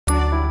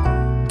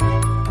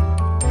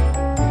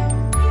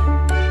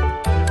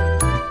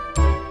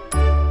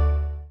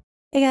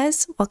Hey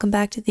guys, welcome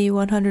back to the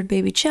 100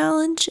 Baby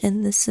Challenge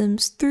in The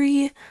Sims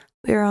 3.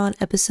 We are on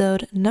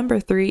episode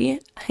number 3,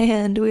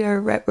 and we are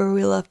right where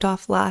we left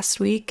off last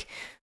week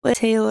with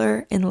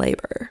Taylor in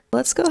labor.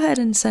 Let's go ahead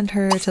and send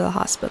her to the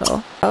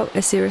hospital. Oh,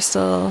 I see we're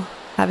still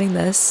having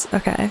this.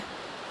 Okay.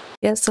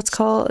 Yes, let's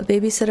call a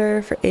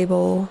babysitter for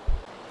Abel.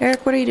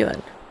 Eric, what are you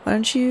doing? Why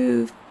don't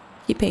you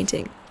keep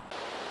painting?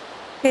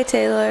 Okay,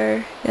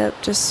 Taylor.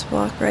 Yep, just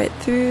walk right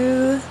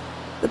through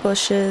the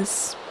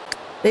bushes.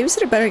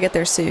 Babysitter better get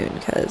there soon,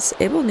 because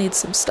Abel needs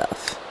some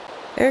stuff.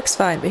 Eric's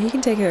fine, but he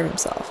can take care of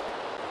himself.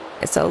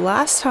 Okay, so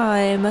last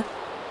time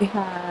we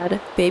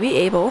had baby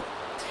Abel.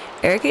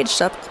 Eric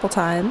aged up a couple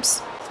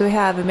times. So we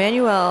have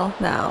Emmanuel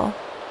now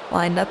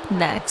lined up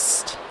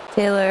next.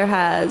 Taylor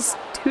has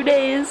 2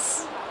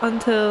 days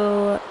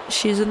until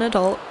she's an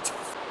adult.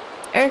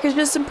 Eric has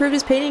just improved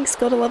his painting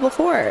skill to level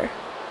 4.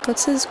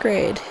 What's his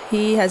grade?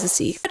 He has a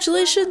C.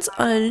 Congratulations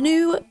on a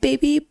new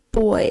baby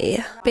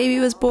boy. Baby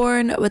was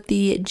born with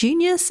the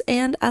genius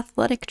and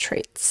athletic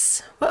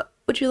traits. What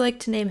would you like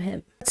to name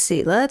him? Let's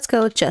see, let's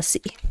go with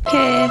Jesse.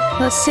 Okay,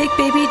 let's take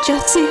baby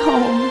Jesse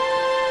home.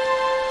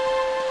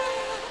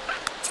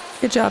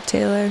 Good job,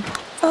 Taylor.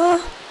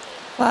 Oh,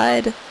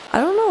 Clyde. I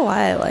don't know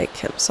why I like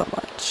him so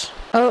much.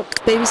 Oh,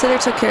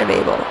 babysitter took care of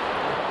Abel.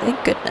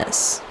 Thank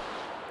goodness.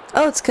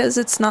 Oh, it's because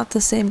it's not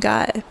the same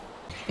guy.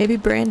 Maybe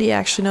Brandy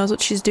actually knows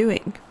what she's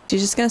doing.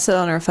 She's just gonna sit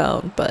on her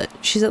phone, but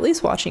she's at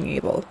least watching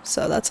Abel,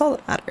 so that's all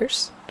that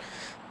matters.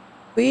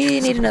 We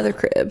need another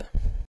crib.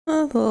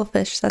 Oh, the little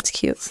fish, that's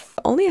cute.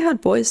 Only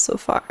had boys so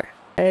far.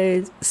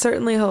 I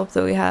certainly hope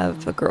that we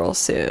have a girl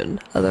soon,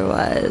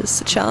 otherwise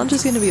the challenge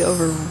is gonna be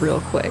over real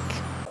quick.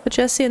 Put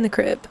Jesse in the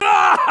crib.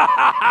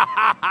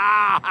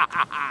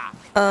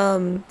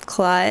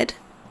 Clyde?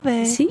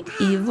 Is he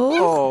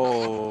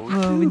evil?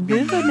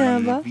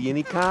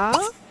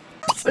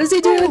 What is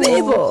he doing with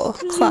Abel?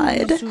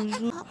 Clyde? Is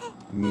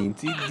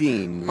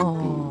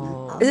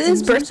it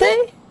his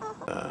birthday?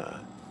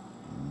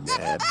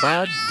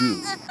 Clyde?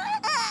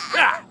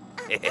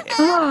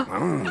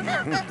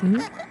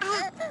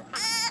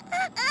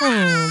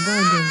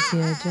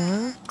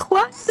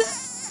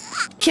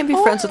 Can't be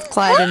friends with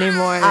Clyde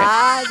anymore. He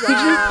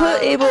just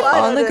put Abel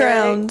on the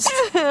ground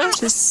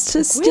just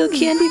to steal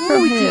candy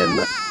from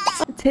him.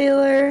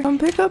 Taylor, come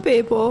pick up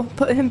Abel,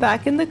 put him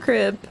back in the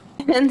crib,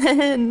 and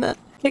then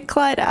get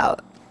Clyde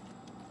out.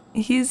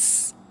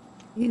 He's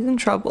in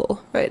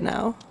trouble right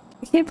now.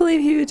 I can't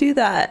believe he would do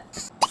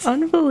that.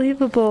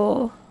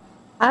 Unbelievable.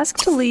 Ask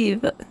to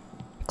leave.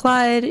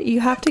 Clyde,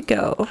 you have to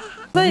go.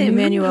 Invite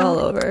Emmanuel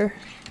over.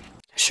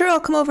 Sure, I'll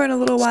come over in a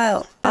little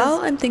while.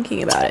 While I'm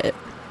thinking about it.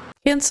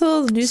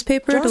 Cancel the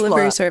newspaper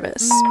delivery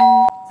service. Is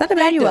that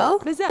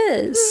Emmanuel? It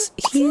is.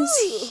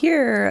 He's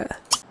here.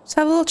 Let's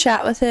have a little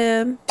chat with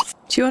him.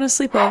 Do you want to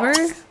sleep over?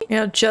 You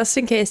know, just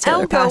in case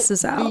Taylor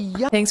passes out.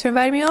 Thanks for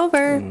inviting me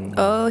over.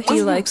 Oh,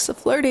 he likes the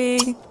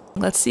flirting.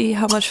 Let's see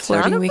how much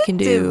flirting we can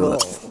do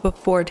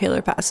before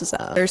Taylor passes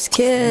out. First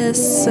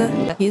kiss.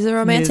 He's a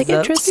romantic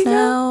interest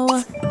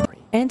now.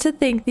 And to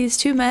think these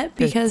two met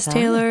because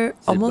Taylor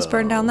almost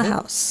burned down the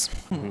house.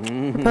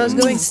 Propose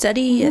going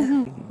steady.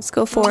 Let's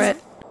go for it.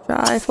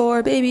 Try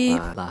for baby.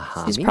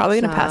 He's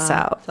probably gonna pass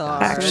out.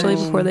 Actually,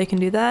 before they can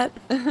do that,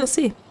 we'll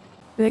see. Here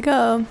they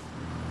go.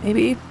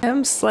 Maybe.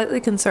 I'm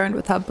slightly concerned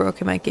with how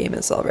broken my game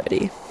is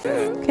already.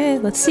 Okay,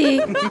 let's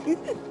see.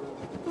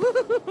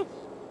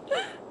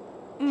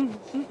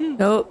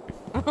 Nope.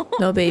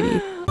 No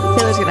baby.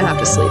 Taylor's gonna have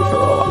to sleep for a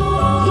little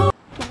while.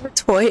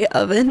 Toy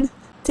oven.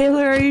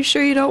 Taylor, are you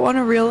sure you don't want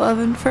a real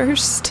oven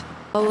first?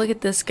 Oh, look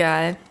at this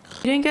guy.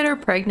 You didn't get her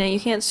pregnant. You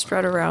can't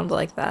strut around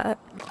like that.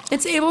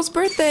 It's Abel's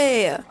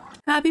birthday!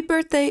 Happy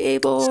birthday,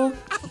 Abel!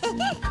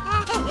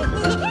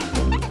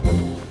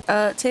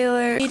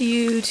 Taylor, I need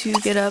you to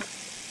get up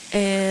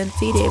and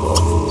feed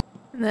Abel.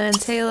 And then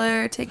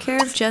Taylor, take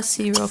care of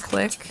Jesse real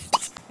quick.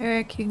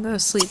 Eric, you can go to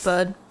sleep,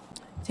 bud.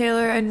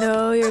 Taylor, I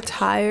know you're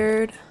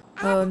tired.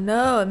 Oh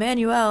no,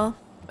 Emmanuel,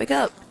 wake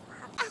up.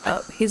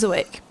 Oh, he's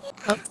awake.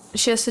 Oh,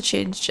 she has to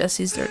change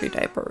Jesse's dirty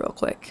diaper real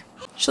quick.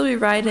 She'll be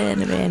right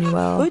in,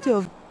 Emmanuel.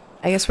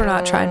 I guess we're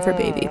not trying for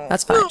baby.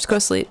 That's fine, just go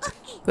sleep.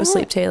 Go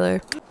sleep,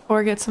 Taylor.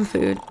 Or get some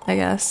food, I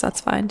guess. That's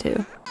fine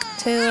too.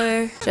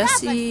 Taylor,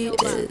 Jesse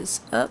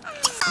is up.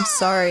 I'm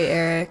sorry,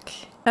 Eric.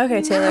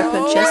 Okay, Taylor,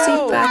 put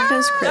Jesse back in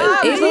his crib.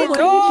 Abel, what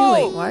are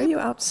you doing? Why are you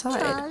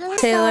outside?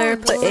 Taylor,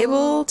 put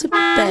Abel to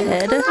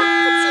bed.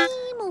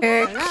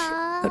 Eric,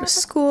 go to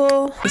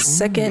school. The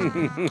second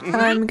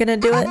I'm gonna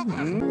do it.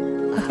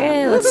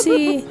 Okay, let's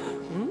see. Is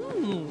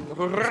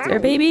there a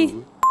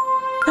baby?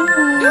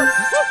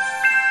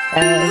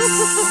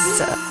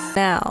 Yes.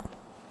 Now,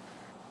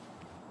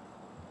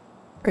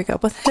 break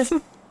up with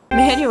him.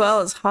 Manuel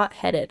is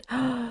hot-headed.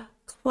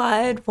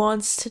 Clyde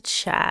wants to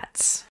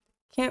chat.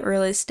 Can't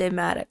really stay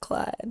mad at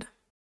Clyde.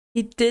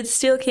 He did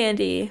steal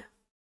candy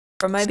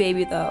from my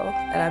baby though,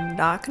 and I'm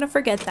not gonna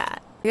forget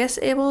that. I guess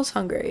Abel's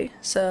hungry,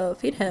 so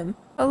feed him.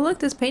 Oh look,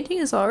 this painting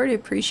has already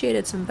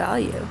appreciated some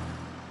value.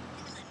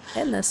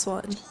 And this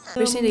one.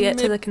 We just need to get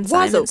to the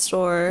consignment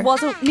store.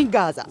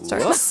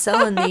 Start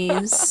selling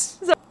these.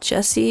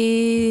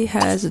 Jessie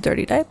has a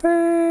dirty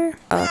diaper.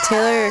 Oh,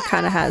 Taylor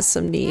kind of has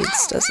some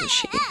needs, doesn't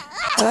she?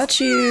 How about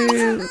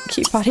you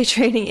keep potty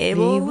training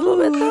Abel a little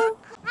bit though?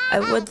 I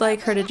would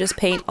like her to just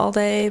paint all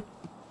day,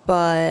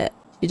 but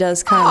she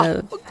does kind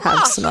of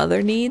have some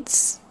other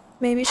needs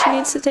maybe she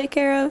needs to take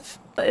care of.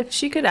 But if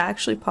she could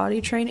actually potty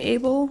train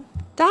Abel,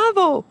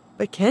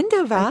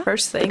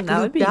 first thing,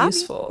 that would be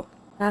useful.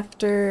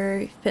 After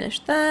you finish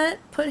that,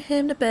 put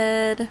him to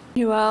bed.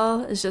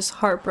 Noelle is just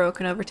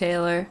heartbroken over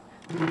Taylor.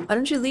 Why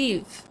don't you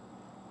leave?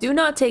 Do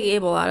not take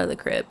Abel out of the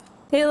crib.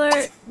 Taylor,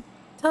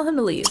 tell him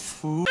to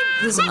leave.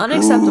 This is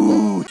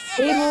unacceptable.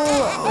 Abel,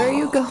 where are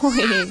you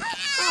going?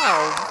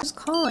 Who's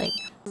calling?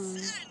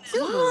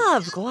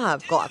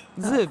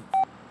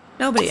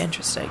 Nobody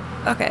interesting.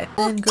 Okay,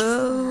 then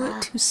go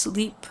to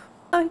sleep.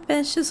 I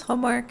finished his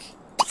homework.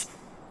 Good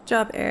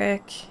job,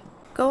 Eric.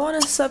 Go on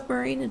a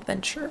submarine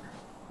adventure.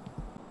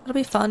 It'll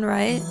be fun,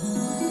 right?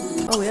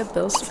 Oh, we have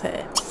bills to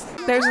pay.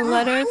 There's a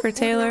letter for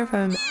Taylor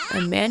from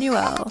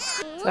Emmanuel.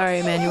 Sorry,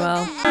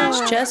 Emmanuel.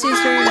 It's Jessie's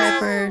dirty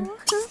diaper.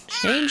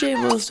 Change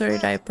Abel's dirty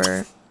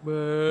diaper.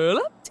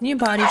 Continue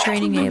body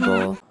training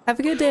Abel. Have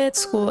a good day at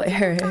school,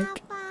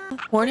 Eric.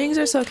 Mornings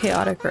are so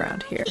chaotic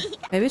around here.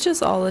 Maybe it's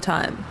just all the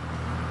time.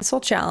 This whole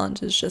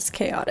challenge is just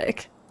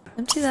chaotic.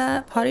 Empty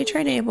that. Potty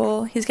train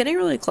Abel. He's getting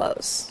really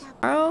close.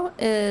 Tomorrow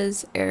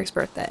is Eric's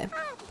birthday.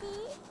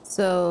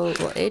 So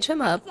we'll age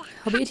him up.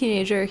 He'll be a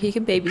teenager. He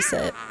can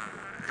babysit.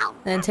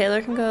 And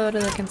Taylor can go to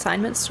the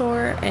consignment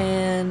store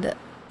and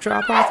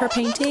drop off her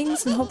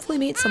paintings and hopefully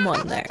meet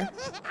someone there.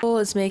 Abel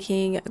is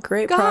making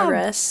great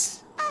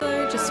progress.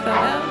 Taylor just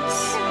found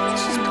out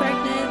she's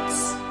pregnant.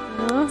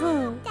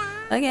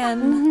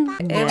 Again.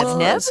 Abel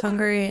is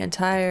hungry and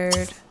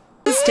tired.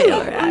 It's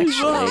Taylor,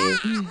 actually.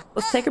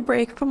 Let's take a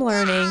break from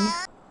learning.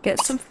 Get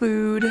some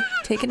food.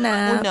 Take a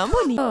nap.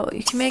 Oh,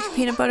 you can make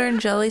peanut butter and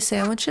jelly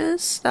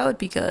sandwiches? That would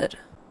be good.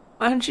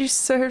 Why don't you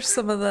serve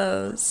some of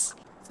those?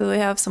 So we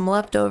have some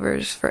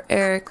leftovers for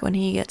Eric when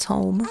he gets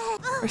home.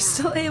 We're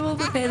still able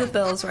to pay the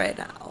bills right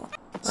now.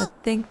 I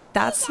think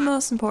that's the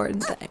most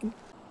important thing.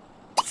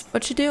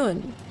 What you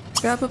doing?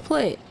 Grab a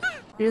plate.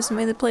 You just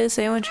made the plate of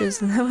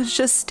sandwiches and I was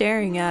just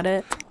staring at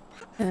it.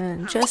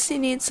 And Jessie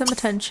needs some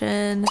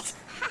attention.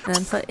 And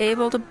then put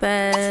Abel to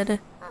bed.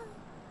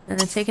 And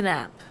then take a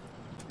nap.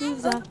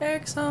 Oh,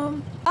 Eric's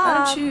home.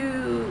 Why don't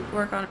you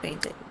work on a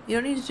painting? You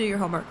don't need to do your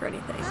homework or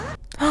anything.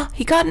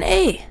 He got an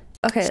A!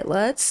 Okay,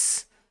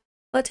 let's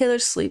let Taylor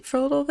sleep for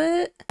a little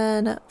bit.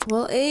 And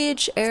we'll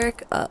age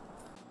Eric up.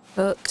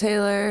 Oh,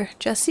 Taylor,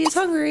 Jessie is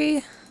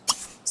hungry.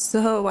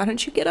 So why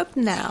don't you get up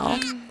now?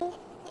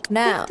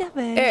 Now,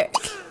 Eric.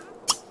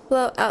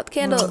 Blow out the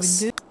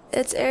candles.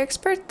 It's Eric's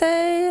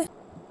birthday.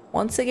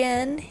 Once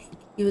again,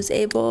 he was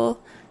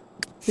able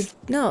to...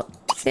 No,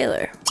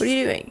 Taylor, what are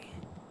you doing?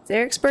 It's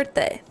Eric's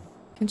birthday.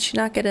 Can she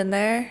not get in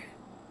there?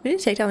 We need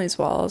to take down these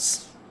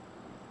walls.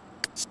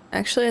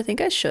 Actually, I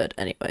think I should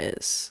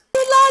anyways.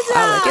 Wow,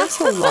 that gives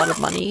a lot of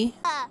money.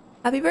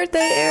 Happy birthday,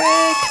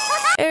 Eric!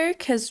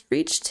 Eric has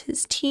reached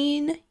his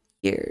teen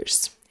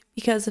years.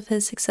 Because of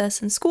his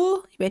success in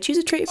school, you may choose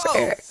a trait for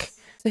Eric.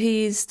 So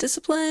he's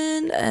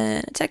disciplined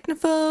and a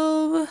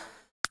technophobe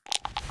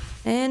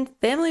and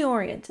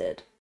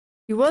family-oriented.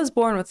 He was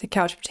born with the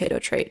couch potato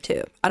trait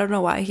too. I don't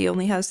know why he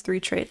only has 3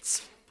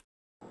 traits.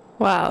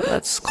 Wow,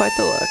 that's quite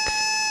the look.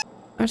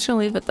 I'm just gonna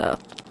leave it though.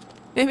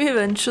 Maybe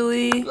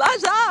eventually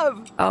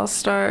I'll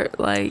start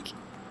like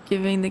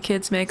giving the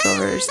kids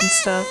makeovers and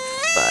stuff,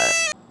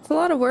 but it's a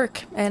lot of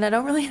work and I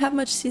don't really have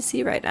much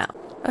CC right now.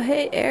 Oh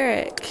hey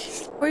Eric,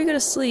 before you go to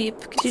sleep,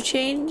 could you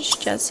change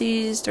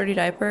Jessie's dirty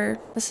diaper?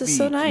 This is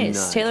so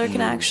nice. Taylor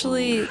can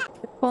actually get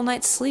a full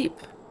night's sleep.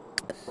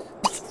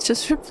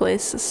 Just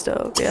replace the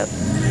stove, yep.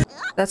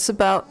 That's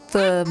about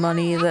the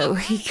money that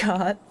we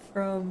got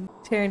from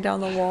tearing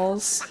down the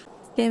walls.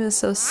 This game is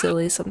so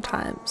silly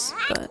sometimes,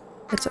 but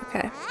it's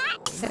okay.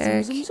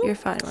 Eric, you're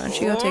fine. Why don't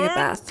you go take a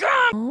bath?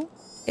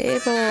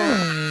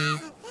 Abel.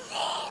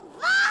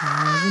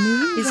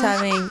 He's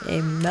having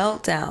a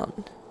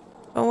meltdown.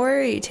 Don't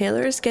worry,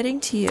 Taylor is getting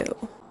to you.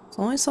 There's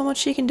only so much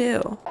she can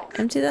do.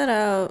 Empty that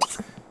out.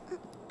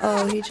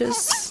 Oh, he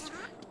just...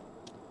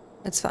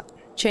 It's fine.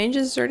 Change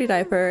his dirty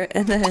diaper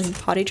and then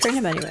potty train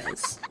him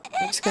anyways.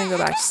 Eric's gonna go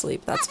back to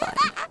sleep, that's fine.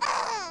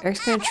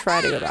 Eric's gonna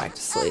try to go back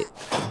to sleep.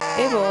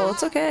 Abel,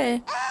 it's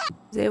okay.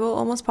 Is Abel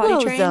almost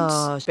potty trained?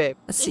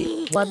 Let's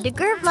see.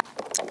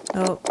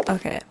 Oh,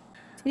 okay.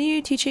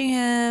 Continue teaching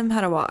him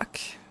how to walk.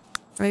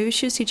 Or maybe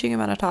she was teaching him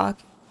how to talk.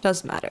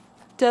 Doesn't matter.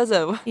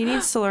 He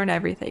needs to learn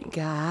everything.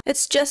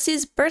 It's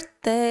Jessie's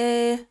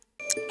birthday!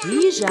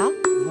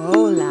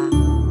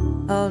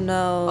 Oh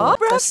no,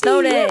 the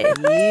snow day!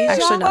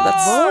 Actually no,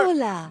 that's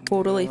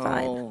totally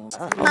fine.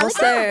 Almost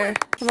there.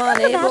 Come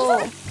on,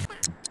 Abel!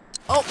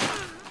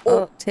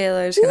 Oh,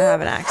 Taylor's gonna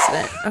have an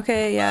accident.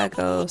 Okay, yeah,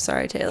 go.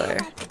 Sorry, Taylor.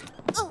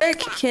 Eric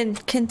can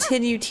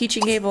continue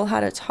teaching Abel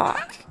how to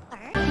talk.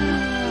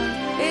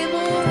 Abel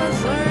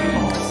has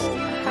learned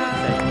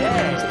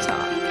how to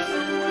talk.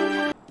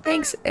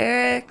 Thanks,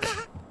 Eric.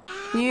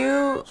 Can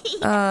you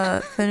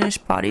finish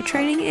potty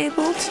training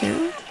Abel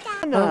too?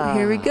 Oh,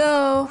 here we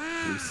go.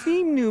 You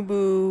see,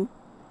 Nubu.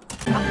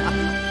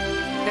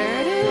 There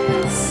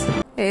it is.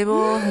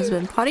 Abel has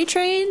been potty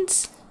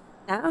trained.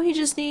 Now he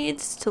just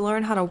needs to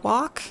learn how to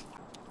walk.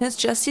 It's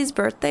Jesse's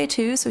birthday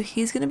too, so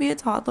he's gonna be a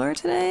toddler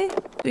today.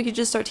 We could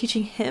just start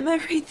teaching him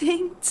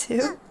everything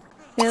too.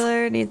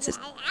 Taylor needs to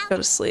go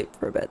to sleep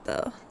for a bit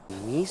though.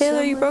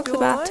 Taylor, you broke the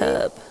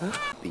bathtub.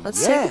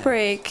 Let's take a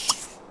break.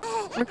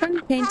 We're going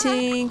to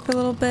painting for a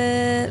little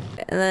bit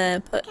and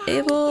then put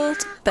Abel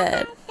to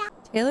bed.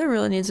 Taylor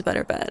really needs a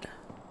better bed.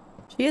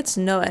 She gets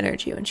no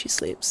energy when she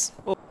sleeps.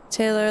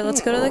 Taylor,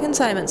 let's go to the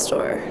consignment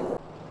store.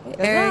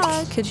 Eric,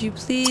 could you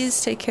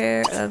please take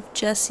care of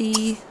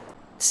Jesse?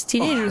 This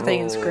teenager thing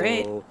is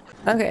great.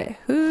 Okay,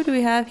 who do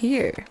we have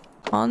here?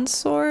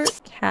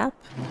 Consort? Cap?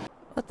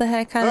 What the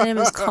heck kind of name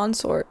is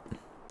Consort?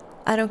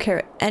 I don't care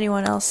what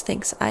anyone else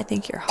thinks. I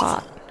think you're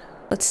hot.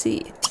 Let's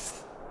see.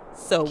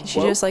 So Can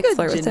she just like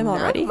flirt with him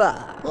already? He's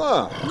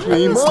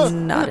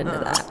not into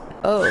that.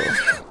 Oh.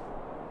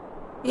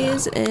 He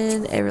is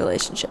in a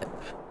relationship.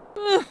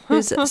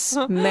 Who's this?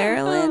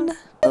 Marilyn?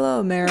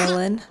 Hello,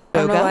 Marilyn. I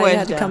don't know why you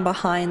had to come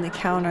behind the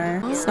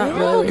counter. It's not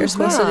really what you're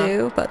supposed to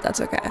do, but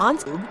that's okay.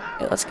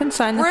 Okay, let's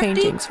consign the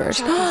paintings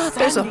first.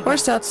 There's a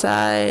horse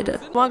outside.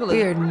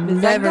 We are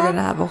never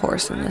gonna have a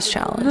horse in this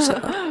challenge, so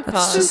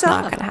that's just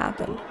not gonna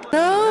happen.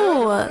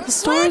 No! The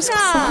store is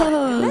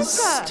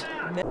closed.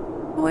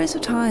 A waste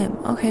of time.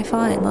 Okay,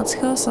 fine. Let's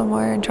go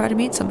somewhere and try to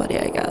meet somebody,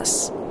 I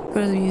guess.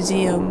 Go to the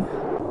museum.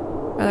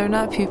 Are there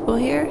not people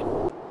here?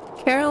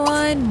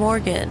 Caroline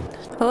Morgan.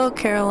 Hello,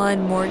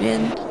 Caroline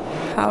Morgan.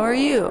 How are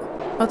you?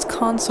 What's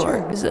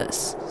Consort? Who's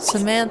this?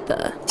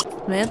 Samantha.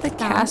 Samantha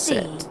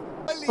Cassett.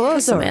 Hello,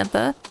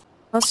 Samantha.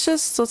 Let's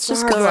just go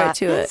right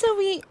to it.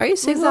 Are you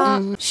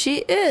single? She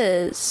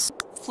is.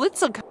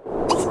 It's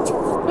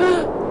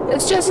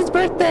Jesse's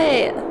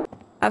birthday!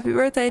 Happy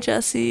birthday,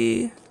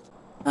 Jesse.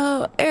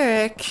 Oh,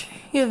 Eric,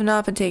 you have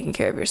not been taking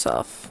care of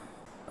yourself.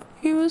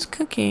 He was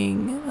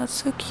cooking. That's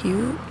so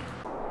cute.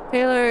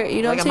 Taylor,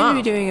 you don't seem to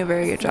be doing a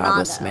very good job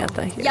with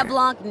Samantha here.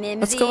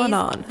 What's going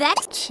on?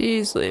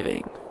 She's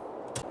leaving.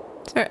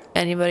 Is there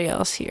anybody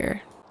else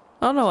here?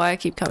 I don't know why I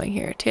keep coming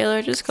here.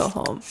 Taylor, just go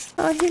home.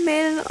 Oh, he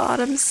made an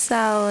autumn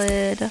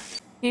salad. Can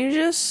you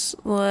just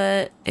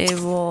let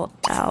Abel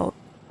out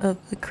of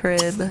the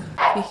crib?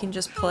 He can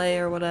just play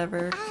or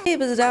whatever.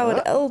 Abe is now an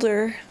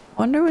elder.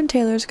 Wonder when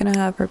Taylor's gonna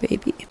have her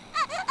baby.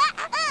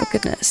 Oh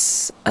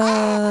goodness.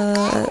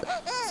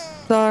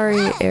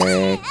 Sorry,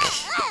 Eric.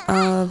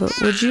 But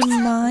would you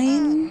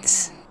mind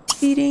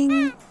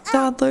feeding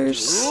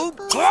toddlers?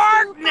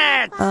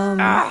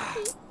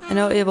 I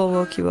know Abel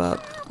woke you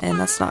up, and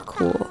that's not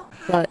cool.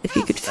 But if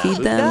you could feed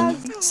them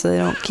so they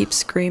don't keep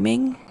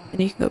screaming,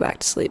 then you can go back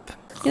to sleep.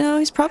 You know,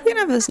 he's probably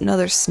gonna have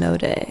another snow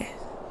day.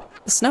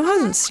 The snow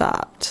hasn't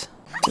stopped.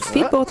 So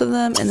feed both of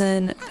them and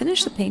then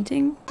finish the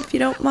painting, if you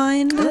don't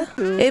mind.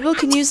 Abel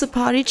can use the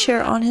potty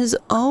chair on his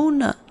own.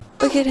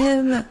 Look at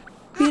him,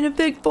 being a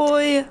big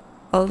boy.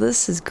 Oh,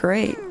 this is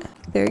great.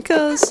 There he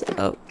goes.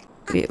 Oh,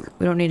 we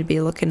don't need to be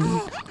looking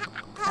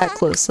that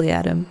closely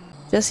at him.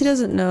 Jesse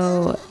doesn't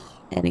know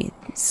any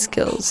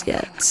skills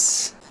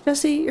yet.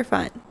 Jesse, you're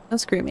fine. No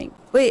screaming.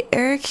 Wait,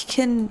 Eric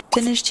can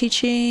finish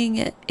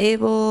teaching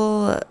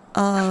Abel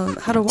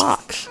how to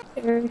walk.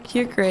 Eric,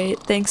 you're great.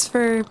 Thanks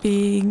for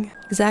being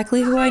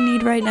exactly who I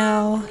need right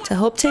now to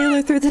help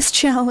Taylor through this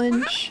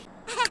challenge.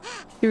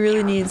 He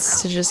really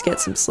needs to just get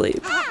some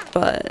sleep,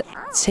 but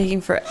it's taking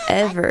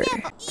forever.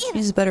 He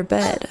needs a better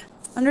bed.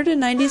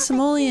 190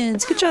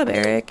 simoleons. Good job,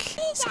 Eric.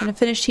 He's gonna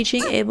finish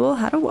teaching Abel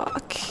how to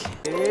walk.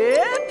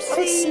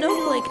 It's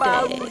Snowflake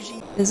Day.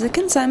 Is the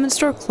consignment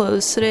store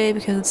closed today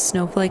because it's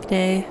Snowflake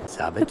Day?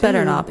 It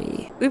better not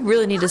be. We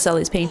really need to sell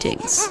these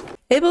paintings.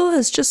 Abel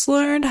has just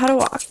learned how to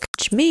walk,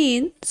 which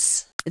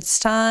means it's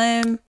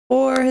time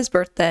for his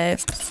birthday.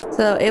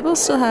 So Abel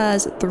still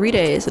has 3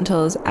 days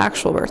until his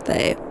actual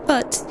birthday,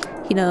 but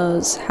he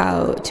knows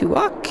how to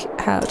walk,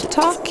 how to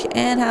talk,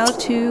 and how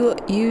to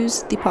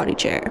use the potty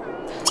chair.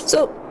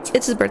 So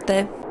it's his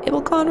birthday.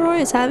 Abel Conroy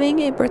is having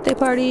a birthday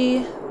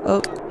party.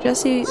 Oh,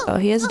 Jesse. Oh,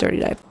 he has a dirty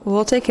diaper.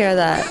 We'll take care of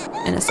that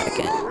in a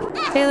second.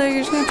 Taylor,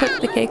 you're just gonna put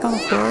the cake on the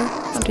floor.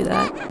 Don't do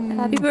that.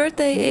 Happy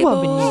birthday,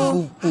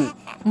 Abel. Baby's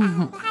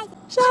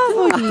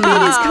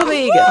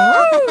coming.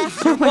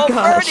 Oh my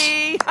gosh.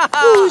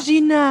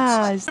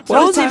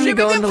 Well, it's time to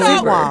go into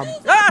labor.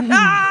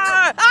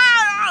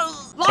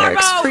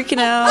 Eric's freaking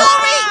out.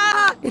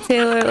 Hey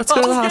Taylor, let's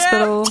go to the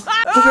hospital.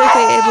 Happy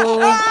birthday,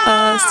 Abel.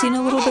 Seen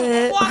a little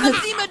bit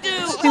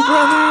with your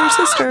brother or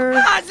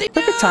sister.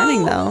 Perfect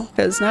timing though,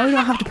 because now we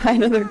don't have to buy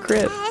another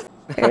crib.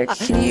 Eric,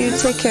 can you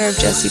take care of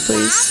Jesse,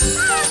 please?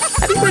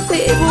 Happy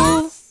birthday,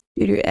 Abel.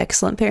 Due to your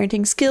excellent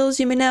parenting skills,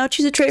 you may now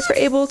choose a trait for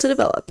Abel to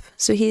develop.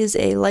 So he is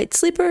a light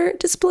sleeper,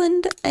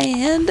 disciplined,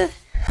 and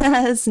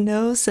has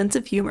no sense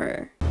of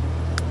humor.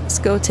 Let's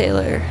go,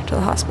 Taylor, to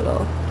the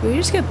hospital. Do we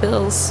just get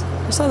bills?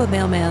 I saw the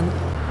mailman.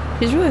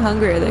 She's really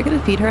hungry. Are they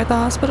gonna feed her at the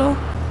hospital?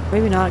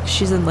 Maybe not, because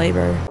she's in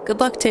labor. Good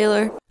luck,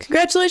 Taylor.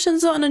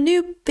 Congratulations on a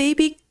new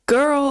baby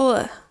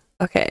girl.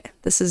 Okay,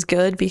 this is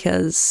good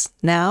because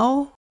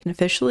now I can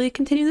officially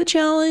continue the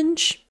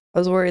challenge. I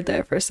was worried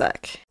there for a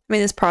sec. I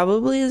mean, this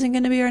probably isn't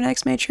going to be our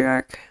next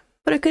matriarch,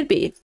 but it could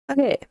be.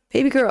 Okay,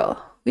 baby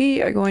girl.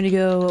 We are going to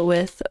go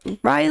with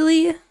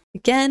Riley.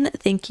 Again,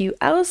 thank you,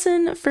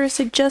 Allison, for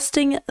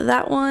suggesting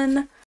that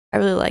one. I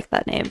really like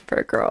that name for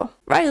a girl.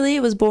 Riley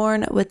was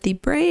born with the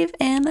brave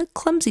and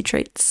clumsy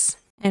traits.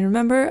 And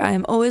remember, I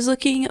am always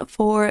looking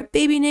for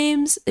baby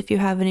names. If you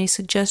have any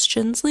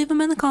suggestions, leave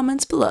them in the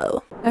comments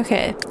below.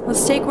 Okay,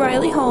 let's take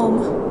Riley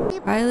home.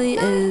 Riley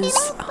is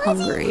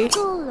hungry.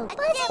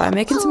 By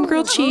making some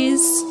grilled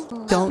cheese.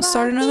 Don't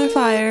start another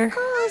fire.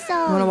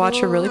 I'm gonna watch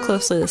her really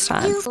closely this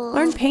time.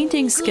 Learn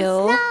painting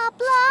skill.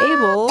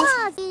 Abel.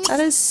 That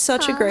is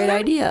such a great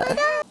idea.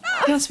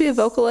 He wants to be a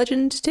vocal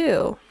legend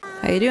too.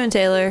 How you doing,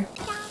 Taylor?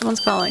 Someone's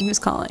calling. Who's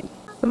calling?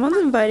 Someone's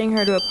inviting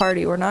her to a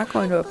party. We're not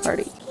going to a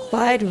party.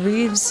 Clyde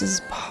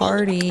Reeves's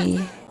party.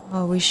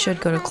 Oh, we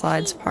should go to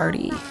Clyde's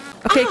party.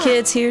 Okay,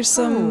 kids, here's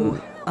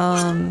some,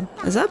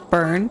 is that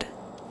burned?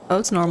 Oh,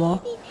 it's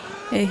normal.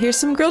 Okay, here's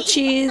some grilled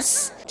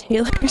cheese.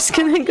 Taylor's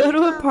gonna go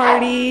to a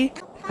party.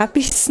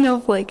 Happy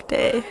Snowflake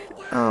Day.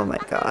 Oh my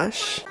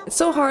gosh. It's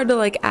so hard to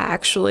like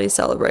actually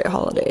celebrate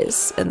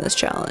holidays in this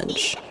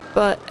challenge.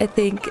 But I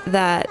think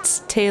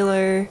that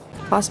Taylor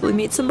possibly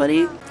meet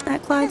somebody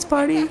at Clyde's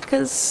party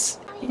because,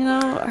 you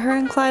know, her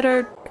and Clyde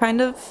are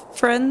kind of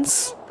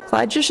friends.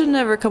 Clyde just should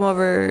never come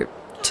over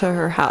to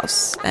her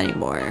house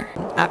anymore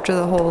after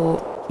the whole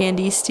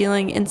candy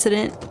stealing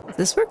incident. Is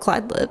this where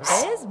Clyde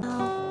lives?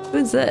 Who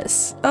is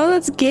this? Oh,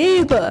 that's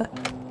Gabe.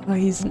 Oh,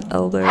 he's an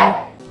elder.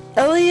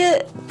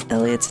 Elliot.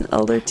 Elliot's an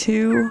elder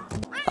too.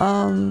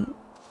 Is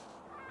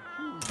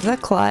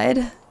that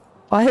Clyde?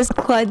 Why is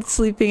Clyde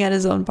sleeping at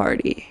his own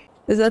party?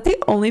 Is that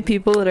the only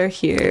people that are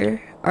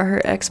here are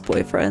her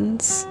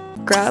ex-boyfriends?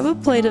 Grab a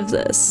plate of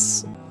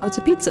this. Oh, it's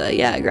a pizza.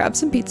 Yeah, grab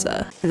some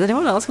pizza. Is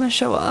anyone else gonna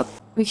show up?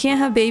 We can't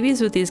have babies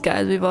with these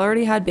guys. We've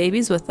already had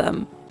babies with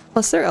them.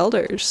 Plus they're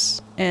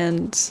elders.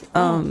 And,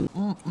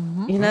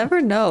 you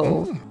never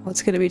know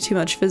what's gonna be too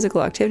much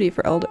physical activity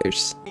for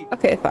elders.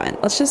 Okay, fine.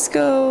 Let's just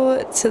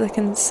go to the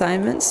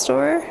consignment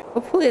store.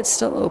 Hopefully it's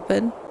still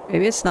open.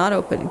 Maybe it's not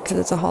open because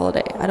it's a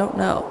holiday. I don't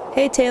know.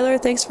 Hey, Taylor,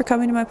 thanks for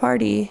coming to my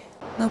party.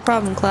 No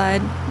problem,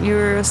 Clyde. You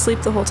were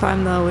asleep the whole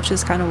time though, which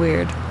is kind of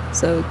weird.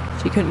 So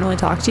she couldn't really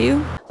talk to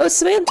you? Oh,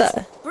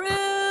 Samantha!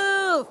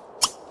 Proof!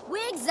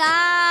 Wigs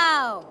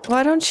out!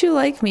 Why don't you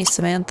like me,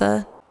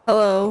 Samantha?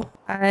 Hello.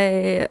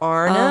 I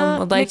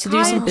would like to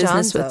do some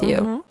business with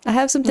you. I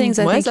have some things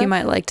I think you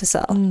might like to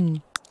sell.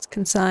 Let's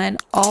consign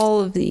all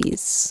of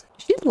these.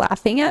 Is she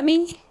laughing at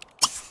me?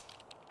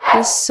 That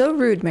is so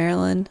rude,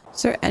 Marilyn.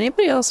 Is there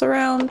anybody else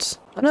around?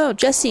 Oh no,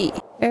 Jesse.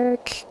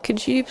 Eric,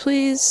 could you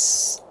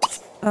please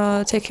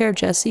take care of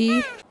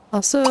Jesse?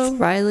 Also,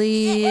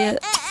 Riley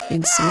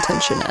needs some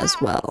attention as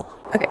well.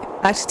 Okay,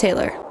 back to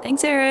Taylor.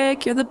 Thanks,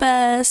 Eric. You're the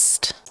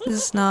best. This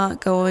is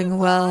not going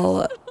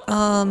well.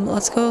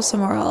 Let's go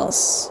somewhere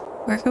else.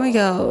 Where can we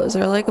go? Is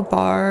there like a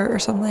bar or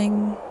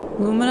something?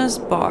 Luminous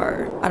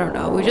bar. I don't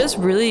know. We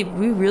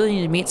really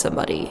need to meet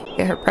somebody.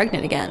 Get her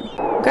pregnant again.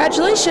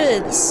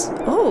 Congratulations!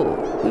 Oh,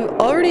 we've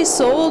already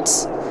sold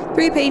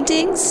 3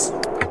 paintings.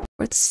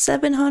 Worth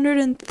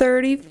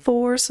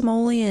 734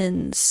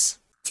 simoleons.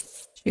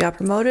 She got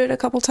promoted a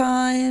couple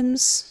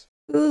times.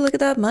 Ooh, look at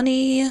that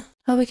money.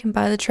 Oh, we can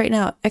buy the trait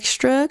now.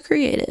 Extra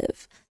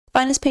creative. The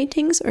finest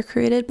paintings are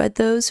created by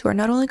those who are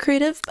not only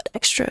creative, but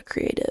extra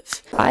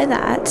creative. Buy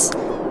that,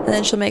 and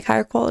then she'll make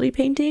higher quality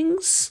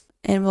paintings,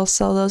 and we'll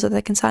sell those at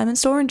the consignment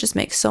store and just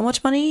make so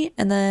much money,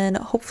 and then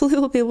hopefully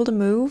we'll be able to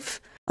move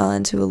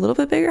into a little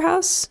bit bigger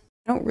house.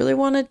 I don't really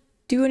want to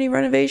do any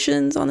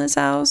renovations on this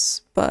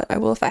house, but I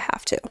will if I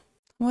have to.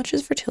 How much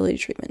is fertility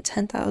treatment?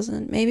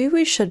 10,000. Maybe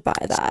we should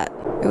buy that.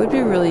 It would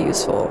be really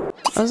useful.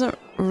 I wasn't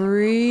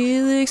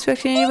really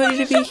expecting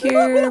anybody to be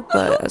here,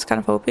 but I was kind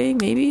of hoping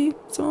maybe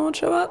someone would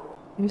show up.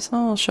 Maybe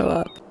someone will show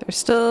up. There's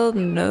still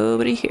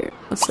nobody here.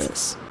 What's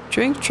this?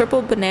 Drink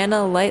triple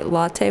banana light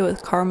latte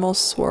with caramel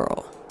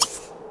swirl.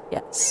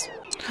 Yes.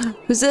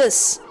 Who's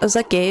this? Oh, is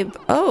that Gabe?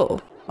 Oh,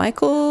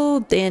 Michael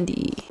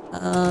Dandy.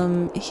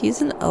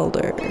 He's an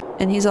elder,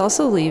 and he's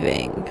also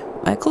leaving.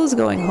 Michael is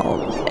going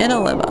home in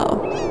a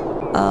limo.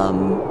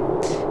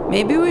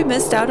 Maybe we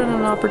missed out on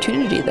an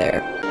opportunity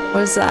there.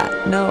 What is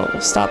that? No,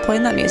 stop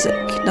playing that music.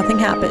 Nothing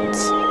happened.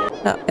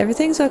 No,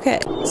 everything's okay.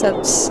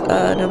 Except,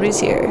 nobody's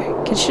here.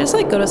 Can she just,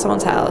 like, go to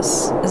someone's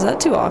house? Is that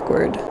too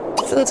awkward?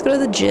 So let's go to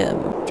the gym.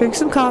 Drink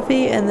some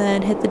coffee and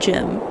then hit the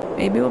gym.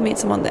 Maybe we'll meet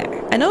someone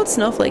there. I know it's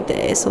Snowflake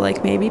Day, so,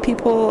 like, maybe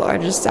people are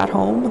just at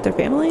home with their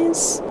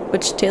families,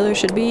 which Taylor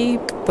should be,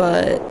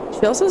 but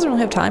she also doesn't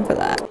really have time for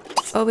that.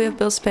 Oh, we have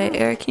bills to pay.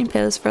 Eric, can you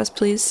pay this for us,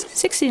 please?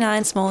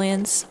 69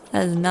 simoleons.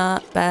 That is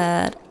not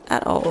bad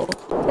at all.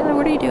 Taylor,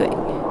 what are you doing?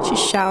 She's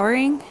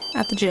showering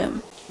at the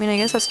gym. I mean, I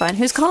guess that's fine.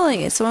 Who's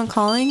calling? Is someone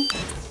calling?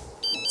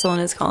 Someone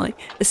is calling.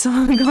 Is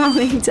someone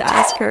calling to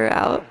ask her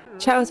out?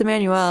 Chat with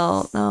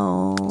Emmanuel.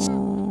 No.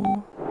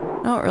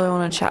 I don't really want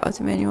want to chat with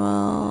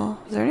Emmanuel.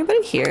 Is there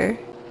anybody here?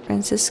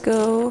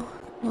 Francisco,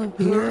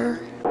 Lavere.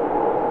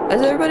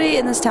 Is everybody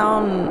in this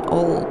town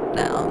old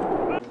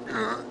now?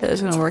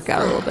 It's gonna work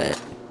out a little bit.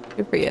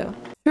 Good for you.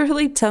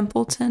 Shirley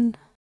Templeton.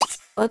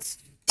 Let's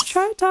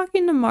try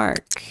talking to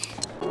Mark.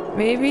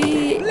 Maybe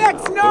he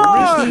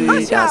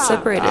got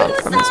separated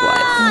from his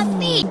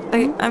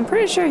wife. I'm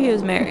pretty sure he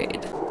was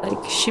married.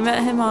 Like, she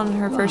met him on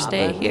her first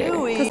day here.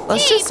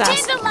 Let's just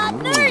ask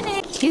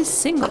him. He's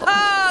single.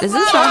 Is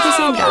this not the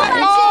same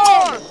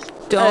guy?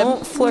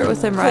 Don't flirt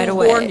with him right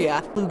away.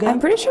 I'm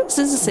pretty sure this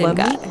is the same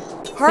guy.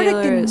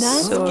 Taylor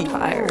is so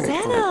tired.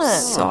 I'm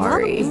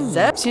sorry.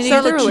 So you need to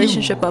get the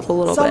relationship up a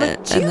little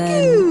bit, and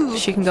then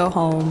she can go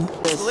home.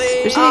 Just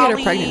need to get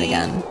her pregnant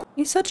again.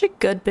 He's such a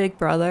good big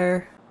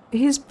brother.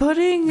 He's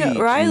putting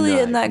Riley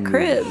in that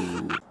crib.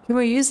 Can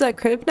we use that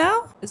crib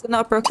now? Is it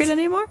not broken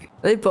anymore?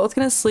 Are they both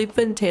gonna sleep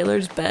in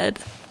Taylor's bed?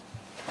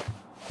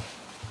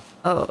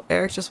 Oh,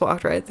 Eric just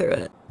walked right through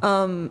it.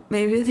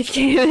 Maybe the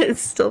game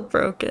is still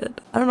broken.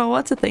 I don't know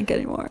what to think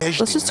anymore.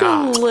 Let's just do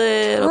a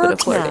little bit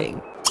of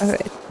flirting.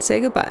 Okay, say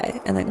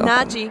goodbye and then go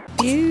home.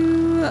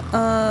 You,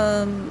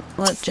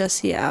 let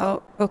Jesse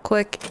out real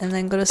quick and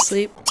then go to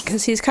sleep.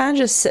 Because he's kind of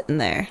just sitting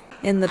there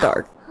in the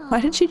dark. Why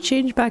did she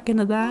change back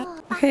into that?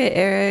 Okay,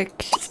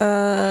 Eric,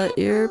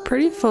 you're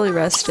pretty fully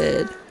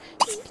rested.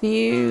 Can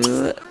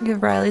you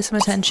give Riley some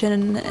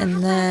attention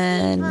and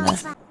then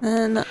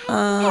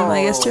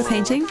I guess do a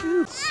painting?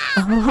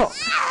 Oh,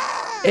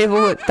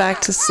 Abel went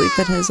back to sleep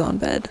in his own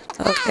bed.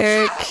 Oh,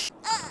 Eric,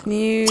 can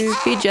you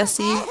feed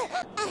Jesse?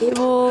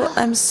 Abel,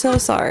 I'm so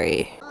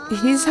sorry.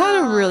 He's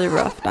had a really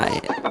rough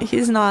night.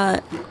 He's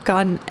not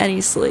gotten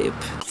any sleep.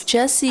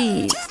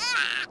 Jesse,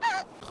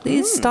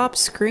 please stop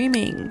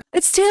screaming.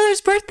 It's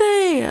Taylor's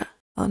birthday!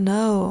 Oh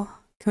no.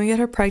 Can we get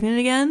her pregnant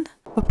again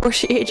before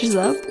she ages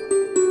up?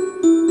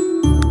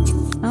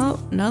 Oh,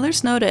 another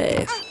snow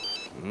day.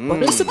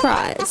 What a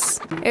surprise.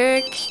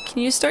 Eric,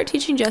 can you start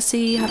teaching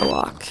Jesse how to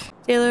walk?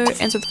 Taylor,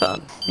 answer the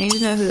phone. I need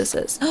to know who this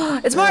is.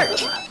 It's Mark!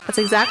 That's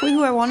exactly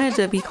who I wanted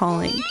to be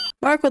calling.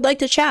 Mark would like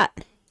to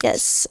chat.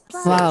 Yes.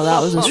 Wow,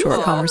 that was a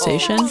short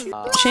conversation.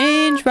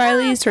 Change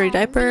Riley's dirty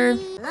diaper.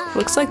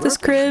 Looks like this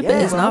crib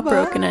is not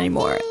broken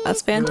anymore.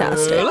 That's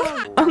fantastic.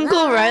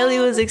 Uncle Riley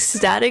was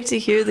ecstatic to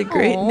hear the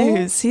great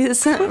news. He has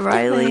sent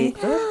Riley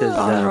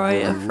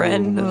Conroy a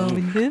friend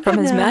from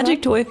his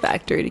magic toy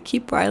factory to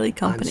keep Riley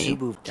company.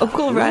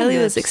 Uncle Riley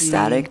was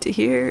ecstatic to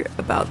hear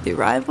about the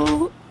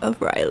arrival of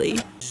Riley.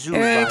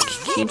 Eric,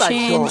 can you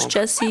change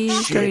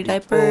Jesse's dirty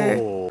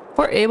diaper?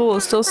 Poor Abel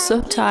was still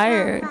so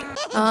tired.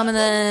 And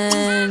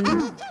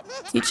then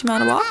teach him how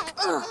to walk?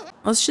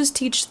 Let's just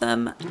teach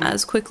them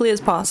as quickly as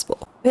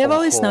possible. We have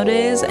all these snow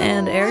days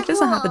and Eric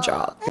doesn't have a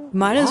job.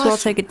 Might as well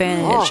take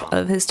advantage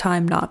of his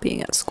time not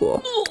being at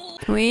school.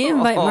 Can we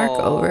invite Mark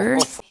over?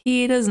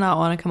 He does not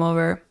want to come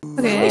over.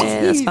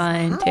 Okay, that's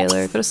fine.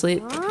 Taylor, go to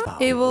sleep.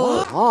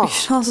 Abel, you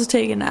should also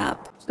take a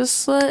nap.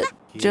 Just let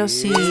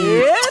Josie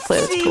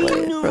play with toy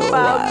for a little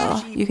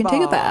while. You can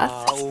take a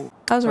bath.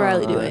 How's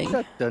Riley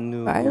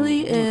doing?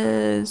 Riley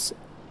is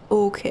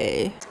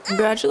okay.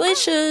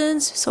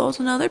 Congratulations! You sold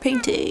another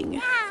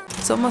painting.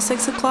 It's almost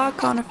 6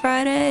 o'clock on a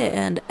Friday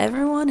and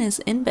everyone is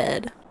in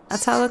bed.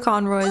 That's how the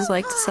Conroys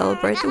like to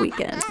celebrate the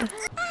weekend.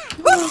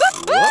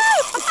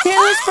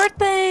 Taylor's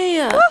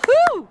birthday!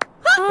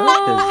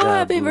 Oh,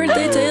 happy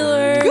birthday,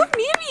 Taylor!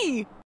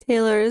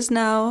 Taylor is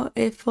now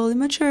a fully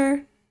mature,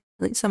 at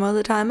least some of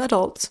the time,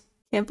 adult.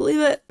 Can't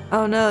believe it.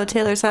 Oh no,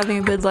 Taylor's having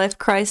a midlife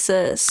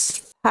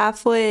crisis.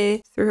 Halfway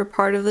through her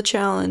part of the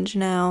challenge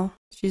now.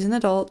 She's an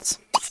adult.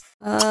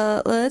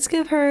 Let's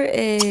give her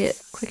a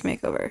quick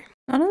makeover.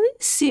 None of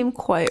these seem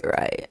quite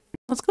right.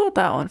 Let's go with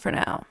that one for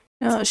now.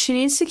 No, she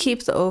needs to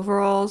keep the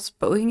overalls,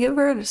 but we can give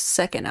her a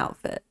second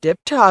outfit. Dip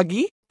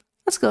Toggy.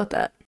 Let's go with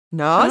that.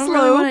 No, I don't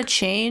really want to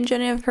change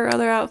any of her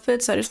other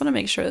outfits. I just want to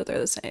make sure that they're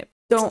the same.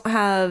 Don't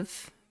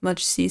have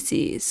much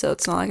CC, so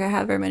it's not like I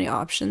have very many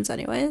options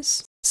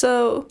anyways.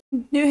 So,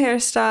 new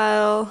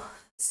hairstyle,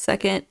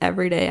 second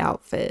everyday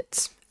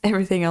outfit.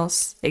 Everything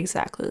else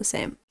exactly the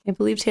same. Can't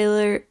believe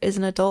Taylor is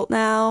an adult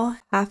now.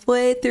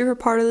 Halfway through her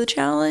part of the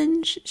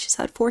challenge. She's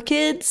had 4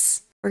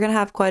 kids. We're gonna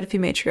have quite a few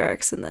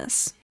matriarchs in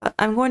this.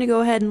 I'm going to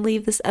go ahead and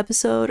leave this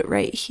episode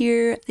right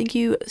here. Thank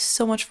you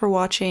so much for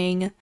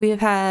watching. We have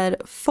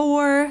had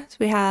 4, so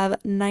we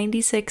have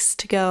 96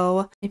 to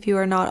go. If you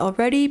are not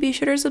already, be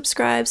sure to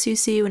subscribe so you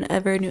see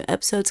whenever new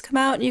episodes come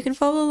out and you can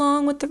follow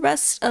along with the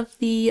rest of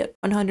the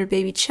 100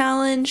 Baby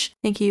Challenge.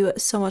 Thank you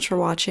so much for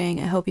watching.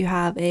 I hope you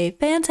have a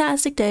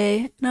fantastic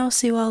day and I'll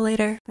see you all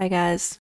later. Bye guys.